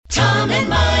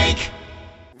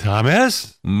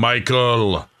Thomas?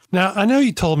 Michael. Now, I know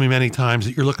you told me many times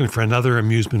that you're looking for another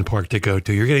amusement park to go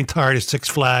to. You're getting tired of Six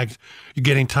Flags. You're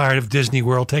getting tired of Disney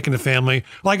World, taking the family.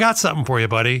 Well, I got something for you,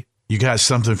 buddy. You got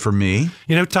something for me?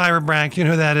 You know Tyra Banks? You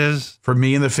know who that is? For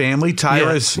me and the family?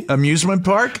 Tyra's amusement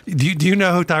park? Do you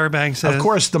know who Tyra Banks is? Of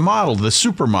course, the model, the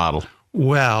supermodel.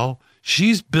 Well,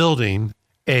 she's building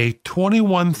a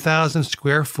 21,000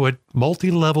 square foot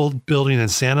multi-leveled building in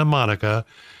Santa Monica.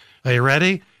 Are you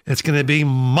ready? It's going to be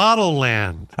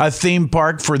Modeland. A theme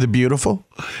park for the beautiful?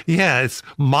 Yeah, it's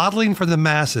modeling for the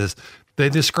masses. They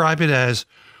describe it as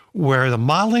where the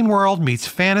modeling world meets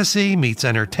fantasy, meets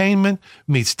entertainment,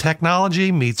 meets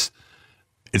technology, meets...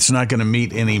 It's not going to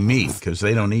meet any meat because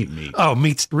they don't eat meat. Oh,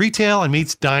 meets retail and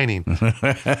meets dining.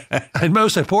 And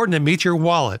most important, it meets your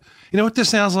wallet. You know what this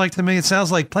sounds like to me? It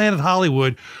sounds like Planet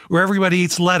Hollywood where everybody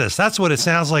eats lettuce. That's what it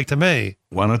sounds like to me.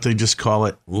 Why don't they just call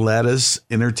it Let Us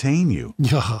Entertain You?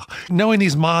 Yeah. Knowing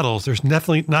these models, there's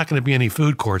definitely not going to be any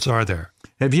food courts, are there?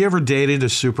 Have you ever dated a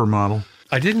supermodel?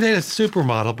 I didn't date a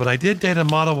supermodel, but I did date a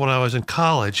model when I was in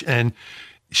college, and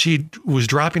she was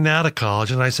dropping out of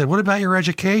college, and I said, what about your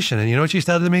education? And you know what she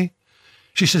said to me?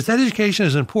 She says, that education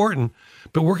is important,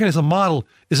 but working as a model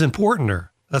is importanter.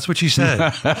 That's what she said.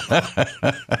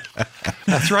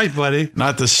 That's right, buddy.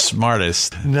 Not the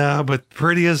smartest. No, but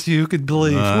pretty as you could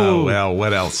believe. Oh, well,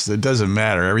 what else? It doesn't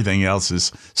matter. Everything else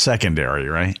is secondary,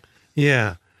 right?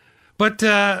 Yeah. But,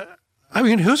 I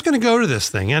mean, who's going to go to this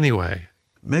thing anyway?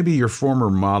 Maybe your former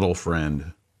model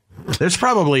friend. There's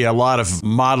probably a lot of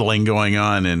modeling going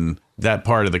on in that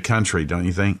part of the country, don't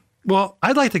you think? Well,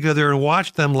 I'd like to go there and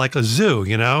watch them like a zoo,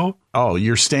 you know? Oh,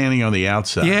 you're standing on the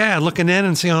outside. Yeah, looking in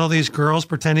and seeing all these girls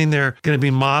pretending they're going to be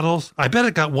models. I bet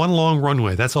it got one long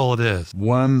runway. That's all it is.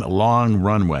 One long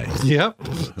runway. Yep.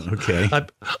 Okay.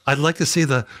 I'd like to see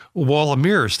the wall of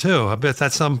mirrors, too. I bet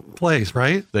that's some place,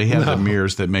 right? They have the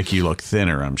mirrors that make you look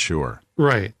thinner, I'm sure.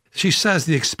 Right. She says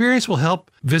the experience will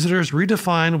help visitors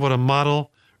redefine what a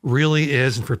model really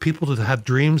is and for people to have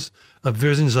dreams of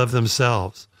visions of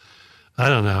themselves. I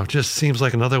don't know. It just seems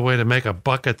like another way to make a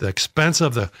buck at the expense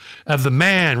of the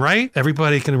man, right?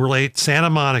 Everybody can relate. Santa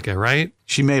Monica, right?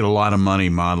 She made a lot of money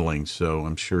modeling, so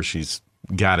I'm sure she's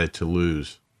got it to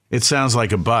lose. It sounds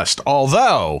like a bust,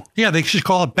 although... Yeah, they should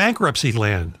call it bankruptcy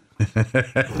land.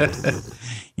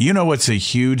 You know what's a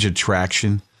huge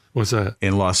attraction? What's that?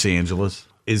 In Los Angeles?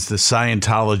 Is the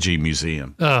Scientology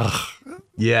Museum. Ugh.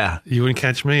 Yeah. You wouldn't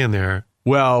catch me in there.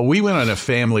 Well, we went on a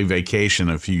family vacation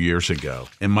a few years ago,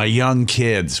 and my young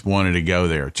kids wanted to go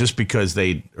there just because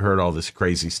they heard all this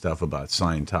crazy stuff about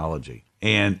Scientology.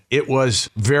 And it was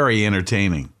very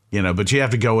entertaining, you know, but you have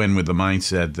to go in with the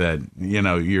mindset that, you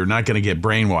know, you're not going to get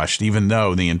brainwashed, even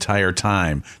though the entire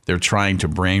time they're trying to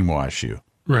brainwash you.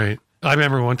 Right. I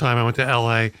remember one time I went to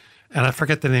L.A., and I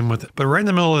forget the name of it, but right in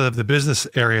the middle of the business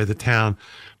area of the town,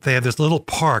 they have this little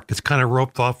park that's kind of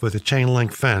roped off with a chain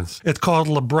link fence. It's called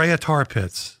La Brea Tar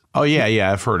Pits. Oh, yeah,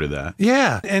 I've heard of that.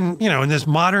 Yeah. And, you know, in this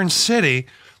modern city,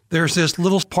 there's this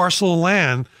little parcel of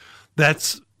land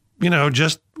that's, you know,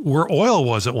 just where oil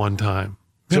was at one time.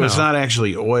 So it's not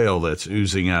actually oil that's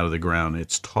oozing out of the ground.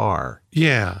 It's tar.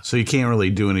 Yeah. So you can't really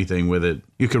do anything with it.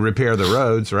 You could repair the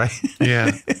roads, right?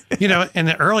 Yeah. You know, in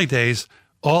the early days,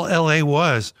 all L.A.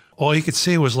 was, all you could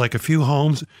see was like a few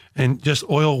homes and just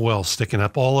oil wells sticking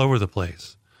up all over the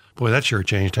place. Boy, that sure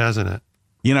changed, hasn't it?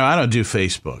 You know, I don't do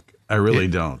Facebook. I really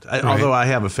don't. Right. Although I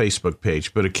have a Facebook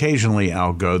page, but occasionally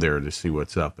I'll go there to see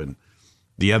what's up. And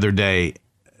the other day,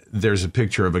 there's a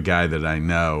picture of a guy that I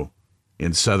know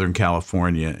in Southern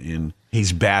California, and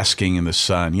he's basking in the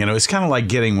sun. You know, it's kind of like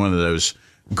getting one of those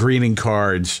greeting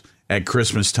cards at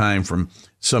Christmas time from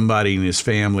somebody and his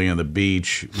family on the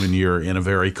beach when you're in a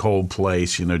very cold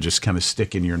place, you know, just kind of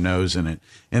sticking your nose in it.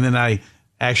 And then I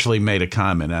actually made a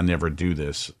comment. I never do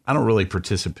this. I don't really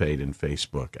participate in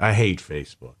Facebook. I hate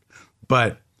Facebook.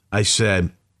 But I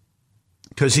said,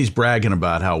 because he's bragging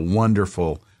about how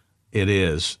wonderful it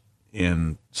is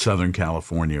in Southern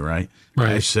California, right?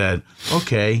 Right. I said,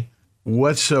 okay,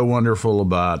 what's so wonderful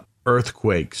about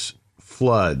earthquakes,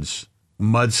 floods,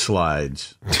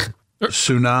 mudslides,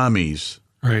 tsunamis,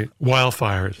 right?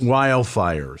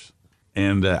 Wildfires.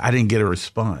 And I didn't get a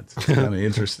response. It's kind of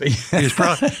interesting.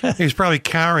 He's probably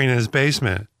cowering in his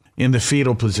basement. In the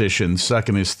fetal position,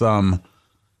 sucking his thumb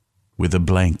with a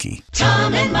blankie.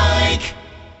 Tom and Mike.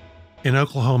 In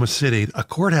Oklahoma City, a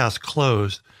courthouse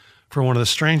closed for one of the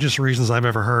strangest reasons I've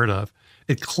ever heard of.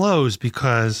 It closed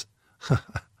because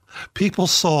people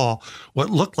saw what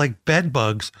looked like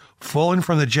bedbugs falling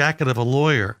from the jacket of a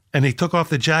lawyer, and he took off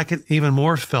the jacket, even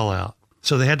more fell out.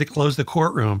 So they had to close the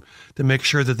courtroom to make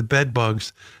sure that the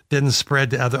bedbugs didn't spread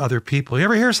to other people. You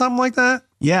ever hear something like that?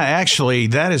 Yeah, actually,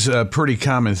 that is a pretty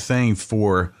common thing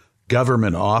for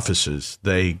government offices.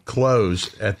 They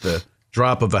close at the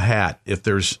drop of a hat if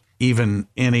there's even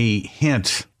any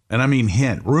hint, and I mean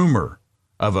hint, rumor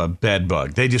of a bed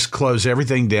bug. They just close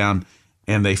everything down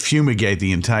and they fumigate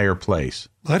the entire place.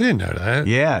 I didn't know that.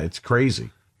 Yeah, it's crazy.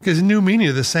 Because the new meaning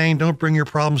of the saying, don't bring your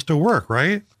problems to work,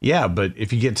 right? Yeah, but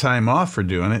if you get time off for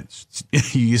doing it,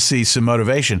 you see some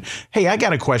motivation. Hey, I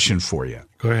got a question for you.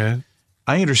 Go ahead.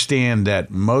 I understand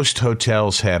that most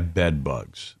hotels have bed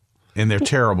bugs, and they're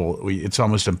terrible. It's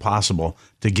almost impossible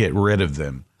to get rid of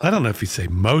them. I don't know if you say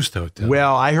most hotels.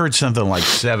 Well, I heard something like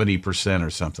 70%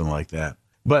 or something like that.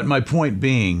 But my point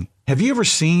being, have you ever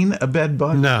seen a bed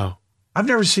bug? No. I've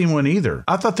never seen one either.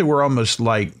 I thought they were almost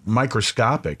like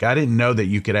microscopic. I didn't know that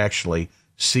you could actually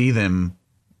see them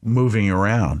moving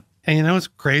around. And you know what's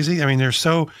crazy? I mean, they're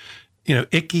so,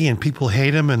 icky and people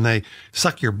hate them and they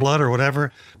suck your blood or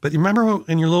whatever. But you remember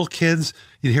when you're little kids,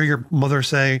 you'd hear your mother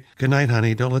say, "Good night,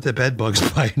 honey. Don't let the bed bugs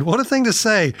bite." What a thing to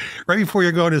say right before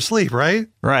you're going to sleep, right?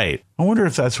 Right. I wonder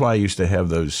if that's why I used to have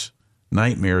those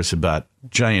nightmares about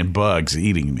giant bugs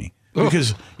eating me.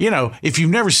 Because, if you've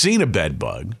never seen a bed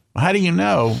bug, how do you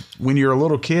know when you're a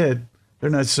little kid, they're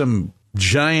not some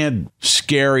giant,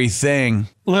 scary thing?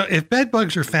 Well, if bed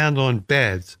bugs are found on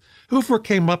beds, whoever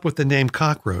came up with the name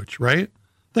cockroach, right?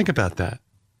 Think about that.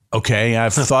 Okay,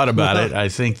 I've thought about it. I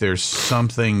think there's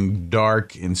something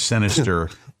dark and sinister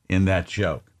in that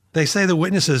joke. They say the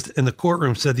witnesses in the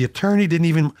courtroom said the attorney didn't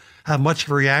even have much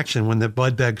of a reaction when the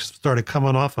bed bugs started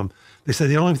coming off him. They said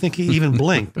they don't even think he even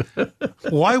blinked.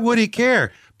 Why would he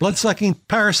care? Blood-sucking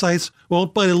parasites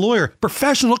won't bite a lawyer.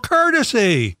 Professional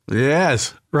courtesy.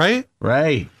 Yes. Right?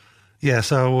 Right. Yeah,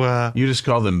 so... you just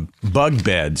call them bug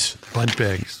beds. Bug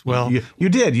beds. Well... You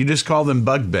did. You just call them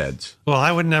bug beds. Well,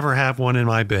 I would never have one in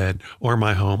my bed or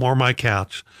my home or my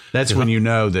couch. That's when you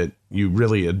know that you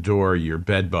really adore your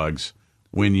bed bugs,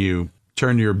 when you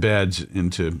turn your beds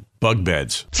into bug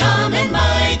beds. Tom and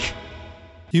Mike.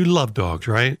 You love dogs,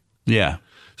 right? Yeah.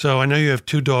 So I know you have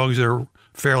two dogs that are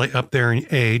fairly up there in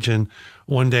age, and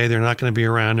one day they're not going to be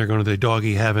around. They're going to the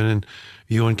doggy heaven, and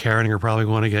you and Karen are probably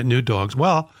going to get new dogs.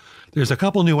 Well, there's a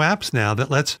couple new apps now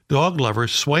that lets dog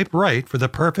lovers swipe right for the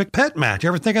perfect pet match. You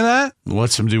ever think of that?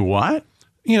 Lets them do what?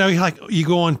 You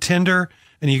go on Tinder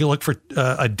and you look for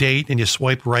a date and you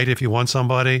swipe right if you want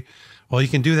somebody. Well, you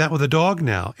can do that with a dog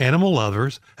now. Animal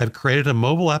lovers have created a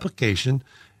mobile application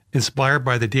inspired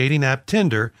by the dating app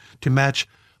Tinder to match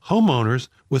homeowners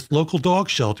with local dog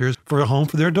shelters for a home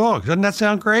for their dogs. Doesn't that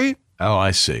sound great? Oh,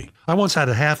 I see. I once had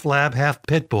a half lab, half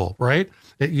pit bull, right?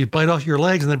 You bite off your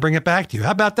legs and then bring it back to you.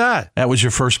 How about that? That was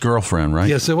your first girlfriend, right?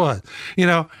 Yes, it was.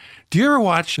 Do you ever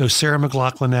watch those Sarah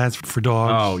McLachlan ads for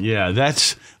dogs? Oh, yeah.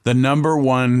 That's the number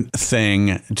one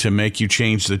thing to make you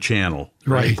change the channel.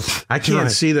 Right. I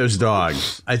can't see those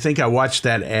dogs. I think I watched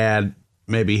that ad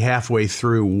maybe halfway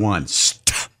through once.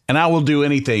 And I will do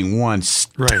anything once.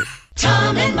 Right.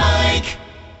 Tom and Mike.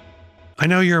 I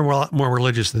know you're a lot more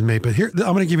religious than me, but here, I'm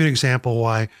going to give you an example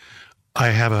why I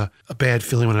have a bad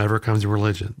feeling whenever it comes to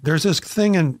religion. There's this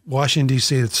thing in Washington,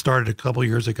 D.C. that started a couple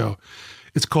years ago.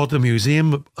 It's called the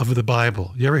Museum of the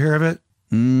Bible. You ever hear of it?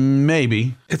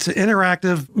 Maybe. It's an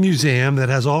interactive museum that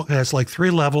has like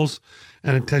 3 levels,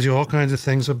 and it tells you all kinds of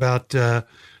things about the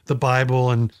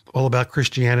Bible and all about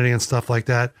Christianity and stuff like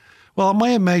that. Well,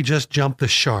 it may just jump the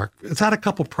shark. It's had a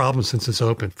couple problems since it's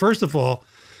opened. First of all,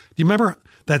 do you remember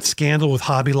that scandal with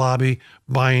Hobby Lobby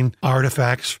buying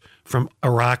artifacts from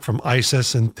Iraq, from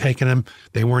ISIS, and taking them?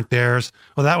 They weren't theirs.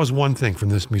 Well, that was one thing from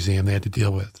this museum they had to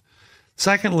deal with.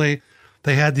 Secondly,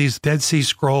 they had these Dead Sea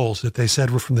Scrolls that they said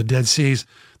were from the Dead Seas,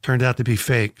 turned out to be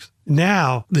fakes.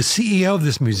 Now, the CEO of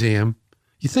this museum,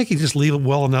 you think he'd just leave it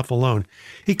well enough alone.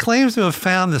 He claims to have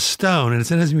found the stone, and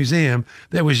it's in his museum,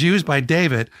 that was used by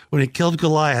David when he killed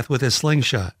Goliath with his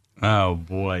slingshot. Oh,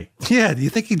 boy. Yeah, do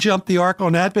you think he jumped the ark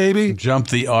on that, baby?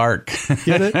 Jumped the ark.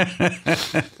 Get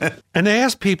it? And they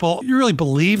asked people, you really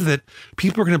believe that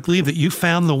people are going to believe that you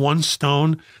found the one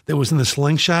stone that was in the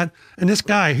slingshot? And this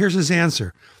guy, here's his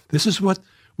answer. This is what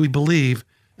we believe,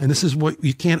 and this is what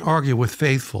you can't argue with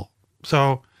faithful.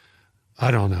 So,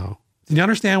 I don't know. Do you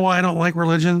understand why I don't like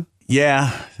religion?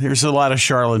 Yeah, there's a lot of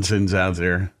charlatans out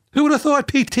there. Who would have thought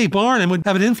P.T. Barnum would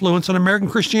have an influence on American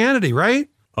Christianity, right?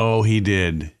 Oh, he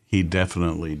did. He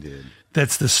definitely did.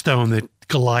 That's the stone that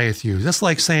Goliath used. That's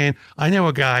like saying, I know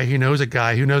a guy who knows a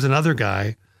guy who knows another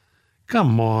guy.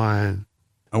 Come on.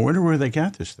 I wonder where they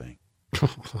got this thing.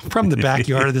 From the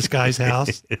backyard of this guy's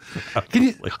house.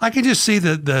 I can just see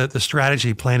the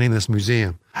strategy planning this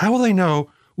museum. How will they know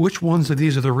which ones of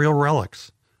these are the real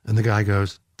relics? And the guy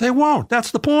goes, they won't.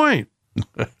 That's the point.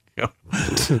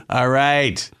 All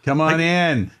right, come on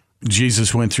in.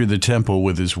 Jesus went through the temple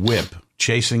with his whip,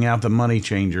 chasing out the money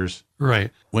changers.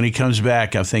 Right. When he comes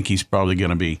back, I think he's probably going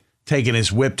to be taking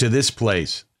his whip to this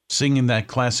place, singing that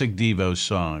classic Devo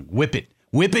song, Whip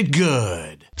It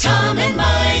Good. Tom and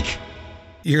Mike.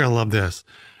 You're going to love this.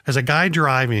 As a guy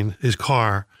driving his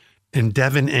car in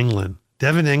Devon, England.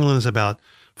 Devon, England is about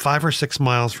 5 or 6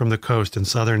 miles from the coast in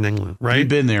southern England, right? You've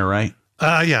been there, right?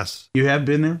 Yes. You have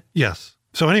been there? Yes.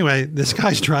 So anyway, this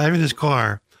guy's driving his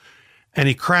car and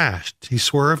he crashed. He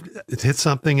swerved, it hit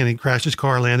something, and he crashed his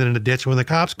car, landed in a ditch. When the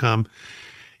cops come,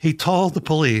 he told the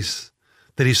police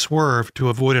that he swerved to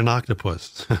avoid an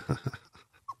octopus.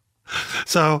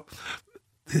 So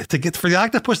for the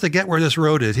octopus to get where this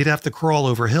road is, he'd have to crawl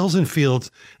over hills and fields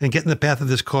and get in the path of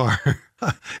this car.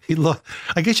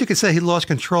 I guess you could say he lost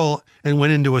control and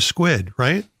went into a squid,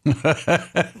 right?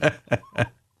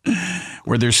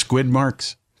 Were there squid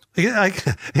marks?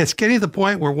 It's getting to the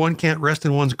point where one can't rest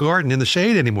in one's garden in the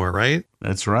shade anymore, right?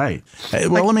 That's right. Hey,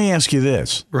 well, let me ask you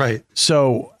this. Right.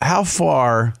 So how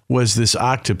far was this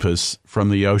octopus from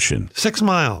the ocean? 6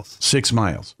 miles. 6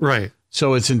 miles. Right.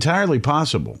 So it's entirely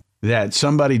possible that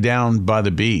somebody down by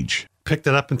the beach Picked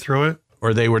it up and threw it.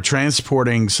 or they were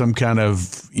transporting some kind of,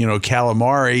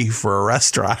 calamari for a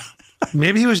restaurant.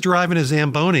 Maybe he was driving a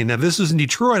Zamboni. Now, if this was in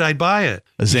Detroit, I'd buy it.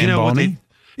 A Zamboni?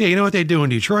 You know what they do in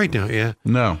Detroit, don't you?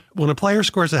 No. When a player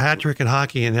scores a hat trick in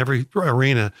hockey in every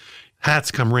arena,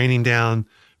 hats come raining down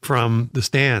from the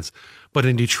stands. But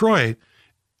in Detroit,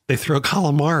 they throw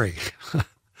calamari.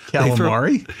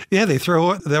 Calamari? They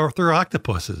throw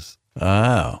octopuses.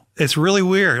 Oh. It's really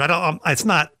weird. It's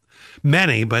not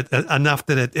many, but enough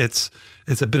that it's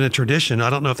been a tradition. I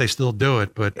don't know if they still do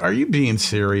it, but Are you being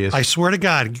serious? I swear to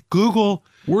God, Google,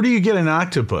 Where do you get an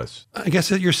octopus? I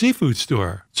guess at your seafood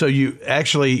store. So you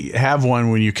actually have one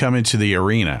when you come into the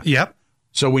arena. Yep.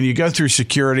 So when you go through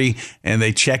security and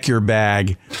they check your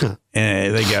bag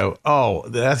and they go, oh,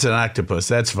 that's an octopus.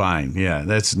 That's fine. Yeah,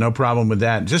 that's no problem with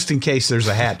that. Just in case there's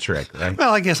a hat trick, right?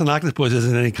 Well, I guess an octopus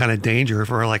isn't any kind of danger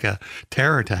for like a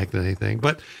terror attack or anything.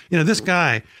 But, this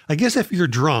guy, I guess if you're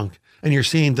drunk and you're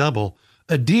seeing double,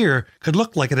 a deer could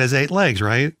look like it has 8 legs,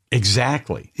 right?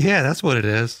 Exactly. Yeah, that's what it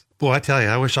is. Boy, I tell you,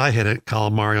 I wish I hit a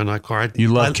calamari on that card.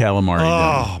 You love calamari,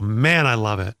 don't Oh, man, I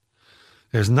love it.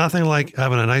 There's nothing like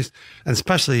having a nice, and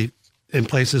especially in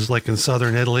places like in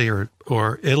southern Italy or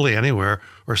Italy anywhere,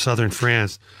 or southern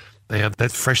France, they have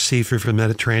that fresh seafood from the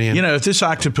Mediterranean. If this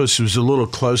octopus was a little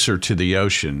closer to the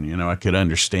ocean, I could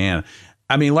understand.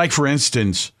 I mean, like, for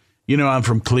instance, I'm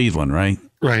from Cleveland, right?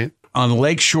 Right. On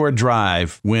Lakeshore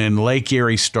Drive, when Lake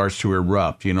Erie starts to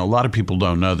erupt, a lot of people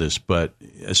don't know this, but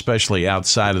especially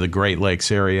outside of the Great Lakes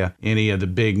area, any of the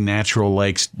big natural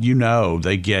lakes,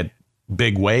 they get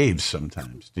big waves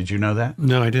sometimes. Did you know that?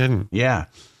 No, I didn't. Yeah.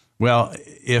 Well,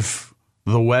 if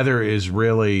the weather is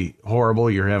really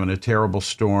horrible, you're having a terrible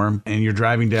storm, and you're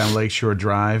driving down Lakeshore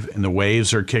Drive and the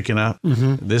waves are kicking up.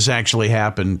 Mm-hmm. This actually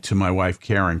happened to my wife,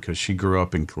 Karen, because she grew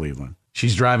up in Cleveland.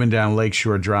 She's driving down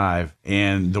Lakeshore Drive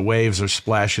and the waves are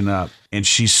splashing up and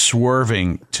she's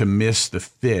swerving to miss the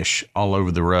fish all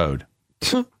over the road.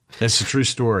 That's a true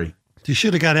story. You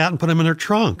should have got out and put them in her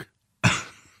trunk.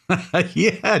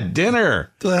 Yeah,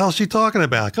 dinner. What the hell is she talking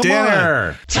about? Come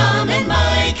Dinner. Tom and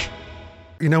Mike.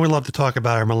 on. We love to talk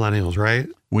about our millennials, right?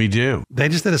 We do. They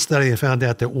just did a study and found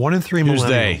out that 1 in 3 millennials. Who's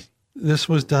they? This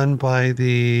was done by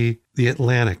the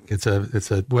Atlantic. It's a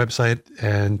website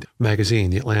and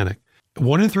magazine, The Atlantic.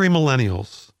 1 in 3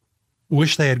 millennials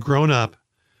wish they had grown up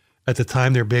at the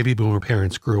time their baby boomer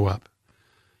parents grew up,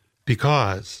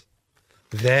 because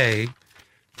they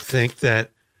think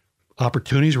that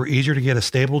opportunities were easier to get a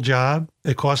stable job.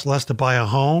 It cost less to buy a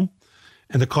home,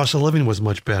 and the cost of living was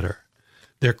much better.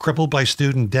 They're crippled by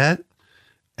student debt,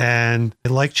 and they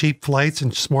like cheap flights,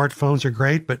 and smartphones are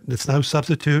great, but it's no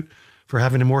substitute for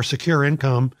having a more secure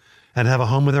income and have a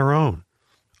home of their own.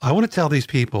 I want to tell these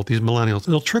people, these millennials,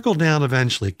 it'll trickle down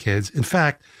eventually, kids. In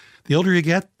fact, the older you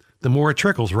get, the more it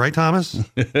trickles, right, Thomas?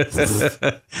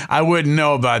 I wouldn't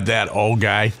know about that, old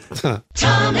guy.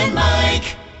 Tom and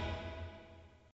Mike.